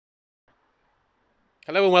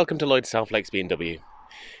Hello and welcome to Lloyd Southlakes BMW.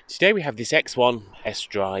 Today we have this X1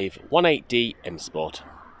 sDrive 18D M Sport.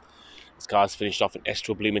 This car is finished off in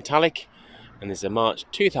Estral Blue Metallic and is a March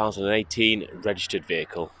 2018 registered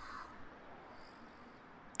vehicle.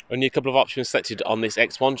 Only a couple of options selected on this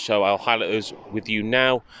X1, so I'll highlight those with you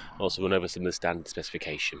now and also run over some of the standard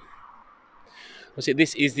specification.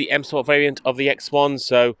 This is the M Sport variant of the X1,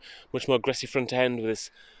 so much more aggressive front end with this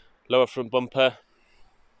lower front bumper.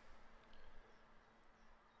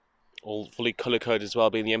 All fully colour coded as well,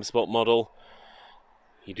 being the M Sport model.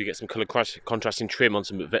 You do get some colour contrasting trim on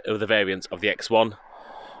some other variants of the X1,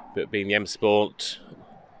 but being the M Sport,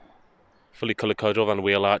 fully colour coded all on the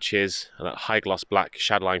wheel arches, and that high gloss black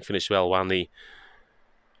shadowline finish well around the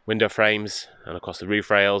window frames and across the roof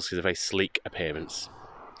rails gives a very sleek appearance.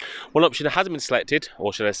 One option that hasn't been selected,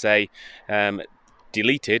 or should I say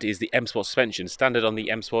deleted, is the M Sport suspension. Standard on the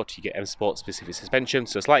M Sport, you get M Sport specific suspension,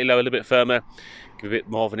 so slightly lower, a little bit firmer, give a bit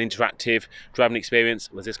more of an interactive driving experience,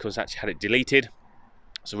 whereas this car's actually had it deleted.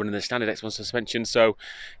 So running the standard X1 suspension, so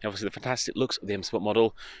obviously the fantastic looks of the M Sport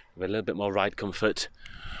model with a little bit more ride comfort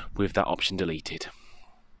with that option deleted.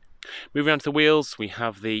 Moving on to the wheels, we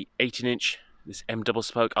have the 18-inch, this M double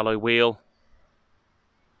spoke alloy wheel.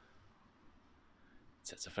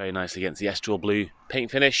 Sets up very nicely against the Estral blue paint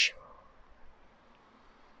finish.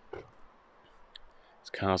 This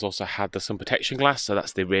car's also had the sun protection glass, so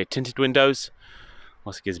that's the rear tinted windows.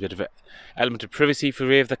 Also gives a bit of an element of privacy for the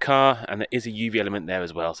rear of the car, and there is a UV element there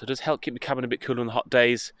as well, so it does help keep the cabin a bit cooler on the hot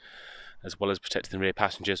days, as well as protecting the rear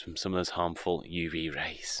passengers from some of those harmful UV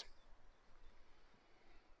rays.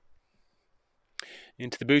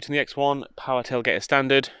 Into the boot in the X1, power tailgate is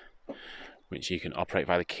standard, which you can operate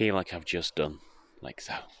via the key like I've just done, like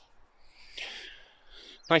so.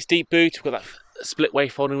 Nice deep boot. We've got that split way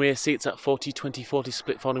folding rear seats, that 40-20-40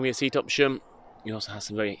 split folding rear seat option. You also have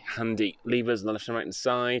some very handy levers on the left and right hand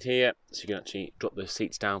side here, so you can actually drop those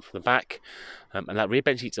seats down from the back. And that rear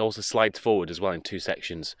bench seat also slides forward as well in two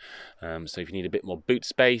sections. So if you need a bit more boot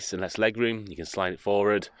space and less leg room, you can slide it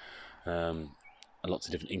forward. And lots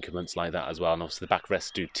of different increments like that as well. And obviously the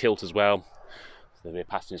backrests do tilt as well, so the rear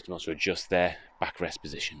passengers can also adjust their backrest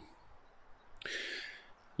position.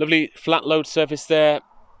 Lovely flat load surface there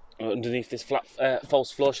underneath this flat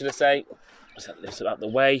false floor, should I say. Just that lifts it out the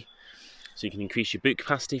way, so you can increase your boot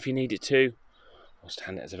capacity if you need it to, or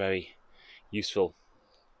stand it as a very useful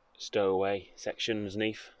stowaway section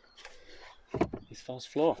underneath this false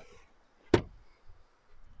floor.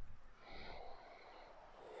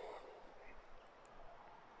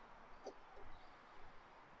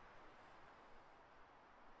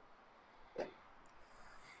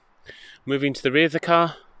 Moving to the rear of the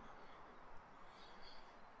car,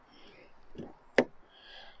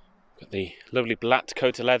 got the lovely black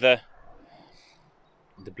coat of leather,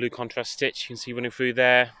 the blue contrast stitch you can see running through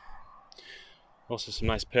there. Also some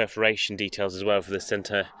nice perforation details as well for the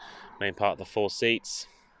centre main part of the four seats.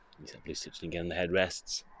 Use that blue stitching again on the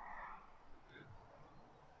headrests.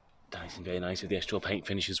 Nice and very nice with the Estral paint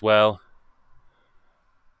finish as well.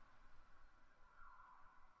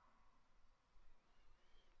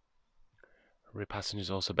 Rear passengers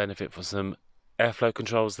also benefit from some airflow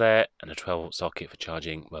controls there and a 12-volt socket for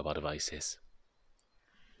charging mobile devices.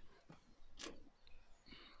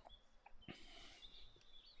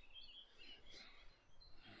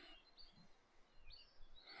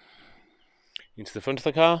 Into the front of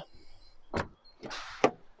the car.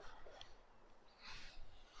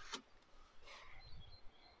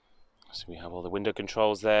 So we have all the window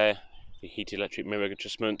controls there, the heated electric mirror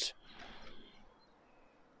adjustment.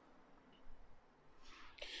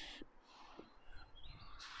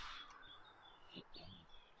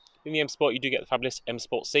 In the M Sport you do get the fabulous M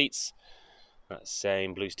Sport seats. That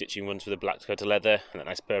same blue stitching runs through the black coat of leather, and that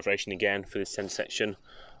nice perforation again for the centre section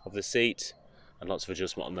of the seat, and lots of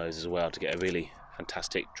adjustment on those as well to get a really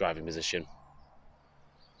fantastic driving position.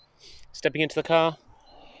 Stepping into the car,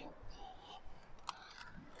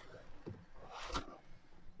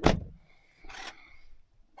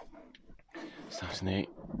 starting the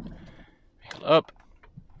vehicle up.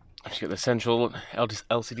 You get the central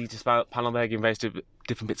LCD display panel there, giving various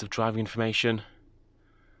different bits of driving information.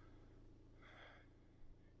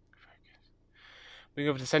 Moving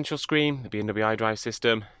over to the central screen, the BMW iDrive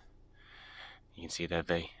system. You can see there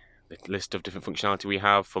the list of different functionality we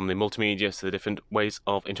have, from the multimedia to the different ways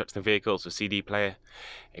of interacting with vehicles. So CD player,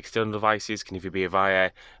 external devices can either be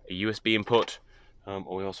via a USB input,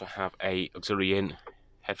 or we also have a auxiliary in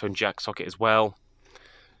headphone jack socket as well.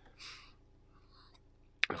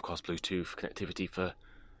 And of course Bluetooth connectivity for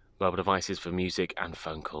mobile devices for music and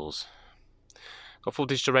phone calls. Got full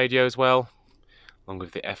digital radio as well, along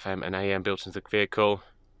with the FM and AM built into the vehicle.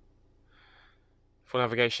 Full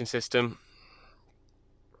navigation system.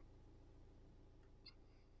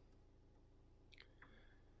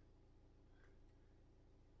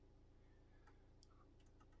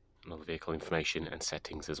 And all the vehicle information and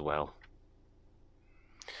settings as well.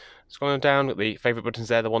 Scrolling down with the favourite buttons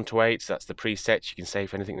there, the 1 to 8, so that's the presets. You can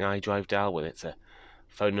save anything in the iDrive dial, whether it's a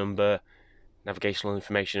phone number, navigational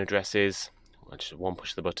information, addresses. Just one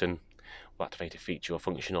push of the button will activate a feature or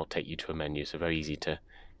function or take you to a menu, so very easy to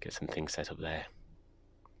get some things set up there.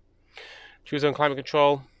 Dual zone climate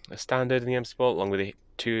control, as standard in the M Sport, along with the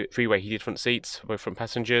 2 3-way heated front seats for both front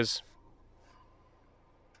passengers.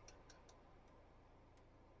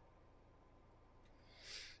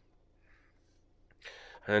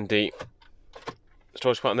 And the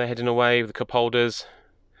storage part on there heading away with the cup holders.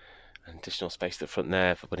 And additional space at the front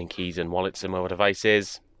there for putting keys and wallets and mobile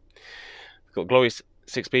devices. We've got a glorious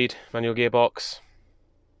 6-speed manual gearbox.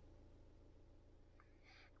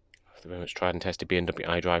 The very much tried and tested BMW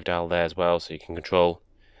iDrive dial there as well, so you can control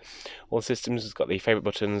all the systems. It's got the favourite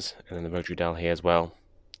buttons and then the rotary dial here as well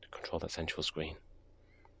to control that central screen.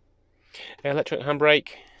 Electronic handbrake.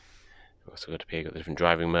 We've also got up here, got the different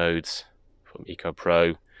driving modes from Eco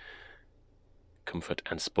Pro, Comfort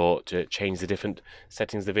and Sport to change the different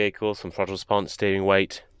settings of the vehicle, from throttle response, steering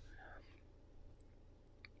weight.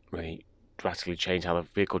 Really drastically change how the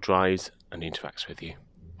vehicle drives and interacts with you.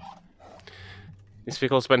 This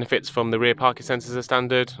vehicle also benefits from the rear parking sensors as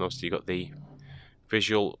standard, and obviously you've got the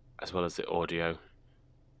visual as well as the audio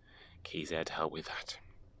keys there to help with that.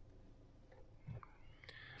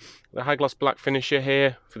 The high gloss black finisher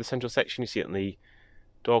here for the central section, you see it on the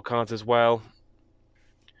door cards as well.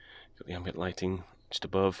 Got the ambient lighting just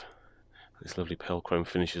above. This lovely pearl chrome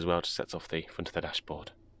finish as well, just sets off the front of the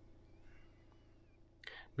dashboard.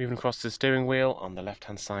 Moving across to the steering wheel, on the left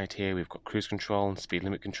hand side here we've got cruise control and speed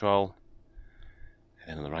limit control. And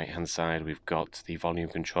then on the right hand side we've got the volume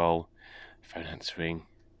control, phone answering,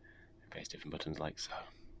 and various different buttons like so.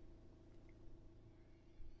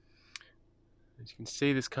 As you can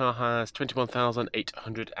see, this car has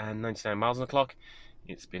 21,899 miles on the clock.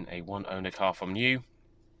 It's been a one-owner car from new.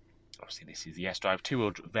 Obviously this is the sDrive two-wheel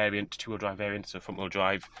drive variant, so front-wheel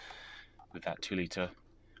drive with that 2-litre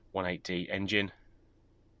 1.8D engine,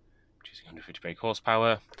 producing 150 brake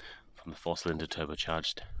horsepower from the 4-cylinder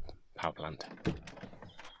turbocharged power plant.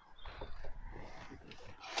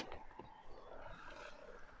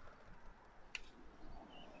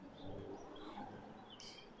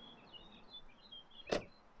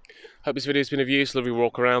 Hope this video has been of use. Lovely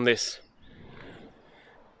walk around this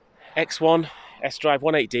X1 sDrive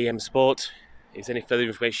 1.8D M Sport. If there's any further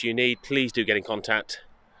information you need, please do get in contact.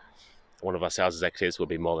 One of our sales executives will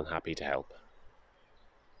be more than happy to help.